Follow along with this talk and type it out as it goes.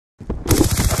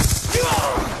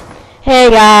Hey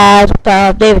guys, what's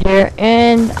up? David here,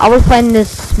 and I was playing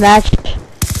this match,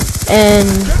 and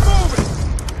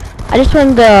I just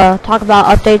wanted to talk about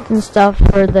updates and stuff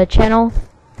for the channel.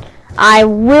 I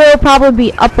will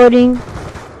probably be uploading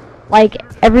like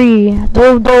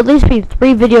there'll at least be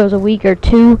 3 videos a week, or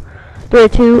 3 or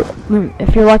 2.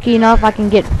 If you're lucky enough, I can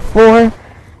get 4.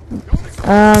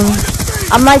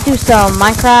 I might do some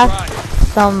Minecraft,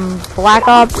 some Black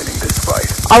Ops.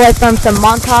 I'll let from some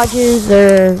montages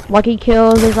or lucky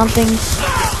kills or something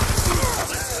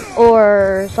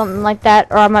like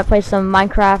that, or I might play some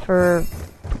Minecraft or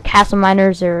Castle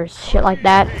Miners or shit like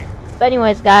that. But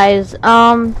anyways, guys,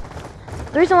 the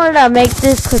reason I wanted to make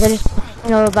this because I just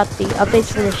about the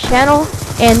updates for this channel,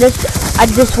 and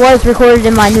this was recorded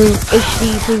in my new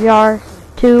HD CVR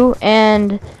 2,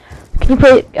 and can you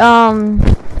play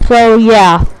so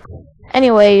yeah.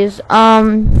 Anyways,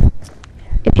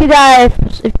 if you guys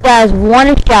want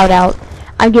a shout out,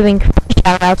 I'm giving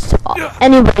shout outs to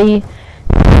anybody,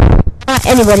 not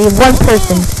anybody, one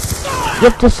person. You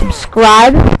have to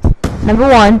subscribe, number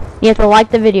 1, you have to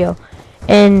like the video,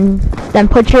 and then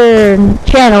put your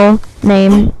channel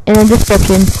name in the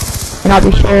description, and I'll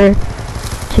be sure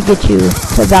to get you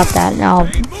to about that, and I'll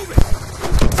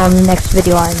on the next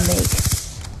video I make.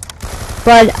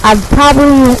 But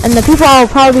the people I'll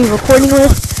probably be recording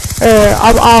with,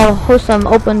 I'll host some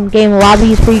open game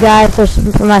lobbies for you guys, for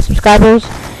my subscribers,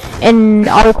 and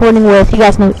I'll recording with, you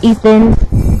guys know, Ethan,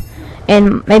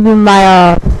 and maybe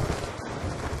my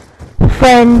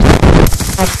friend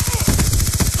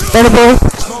Venable,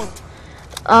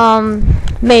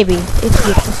 maybe it's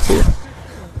just 2.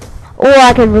 Or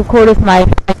I could record with my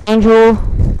friend Angel.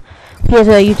 He has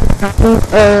a YouTube channel,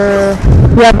 or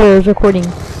whoever is recording.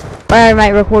 Or I might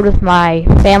record with my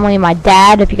family, my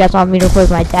dad. If you guys want me to record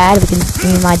with my dad, me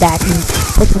and my dad can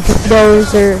put some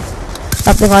videos or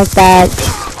something like that.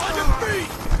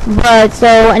 But so,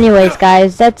 anyways,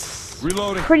 guys, that's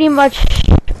pretty much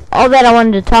all that I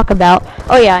wanted to talk about.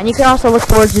 Oh yeah, and you can also look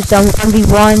forward to some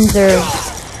 1v1s, or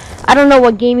I don't know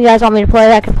what game you guys want me to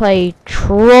play. I could play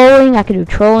trolling. I could do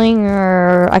trolling,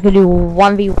 or I could do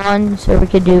 1v1s, or we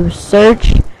could do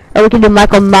search, or we could do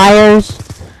Michael Myers.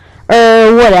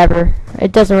 Or whatever,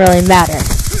 it doesn't really matter.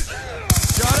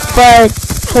 But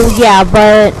so yeah,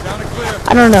 but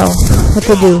I don't know what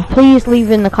to do. Please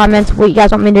leave in the comments what you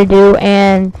guys want me to do,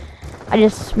 and I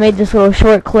just made this little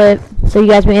short clip so you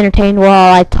guys be entertained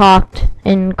while I talked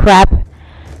and crap.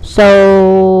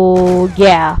 So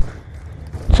yeah,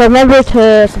 so remember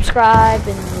to subscribe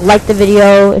and like the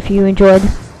video if you enjoyed.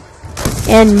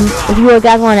 And if you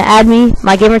guys want to add me,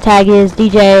 my gamer tag is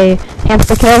DJ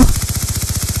Hamsterkill.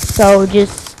 So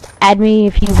just add me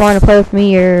if you want to play with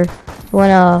me, or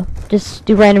want to just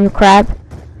do random crap.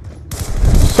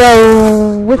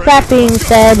 So with that being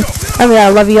said, I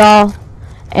love y'all,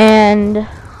 and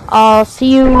I'll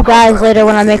see you guys later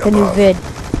when I make a new vid.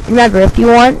 Remember, if you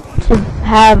want to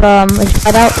have a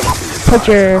shout out, put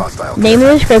your name in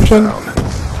the description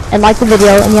and like the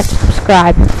video, and you have to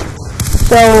subscribe.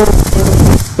 So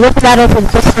look at that for the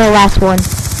first and the last one.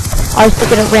 I was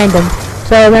picking it random.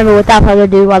 So remember, without further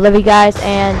ado, I love you guys,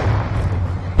 and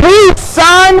peace!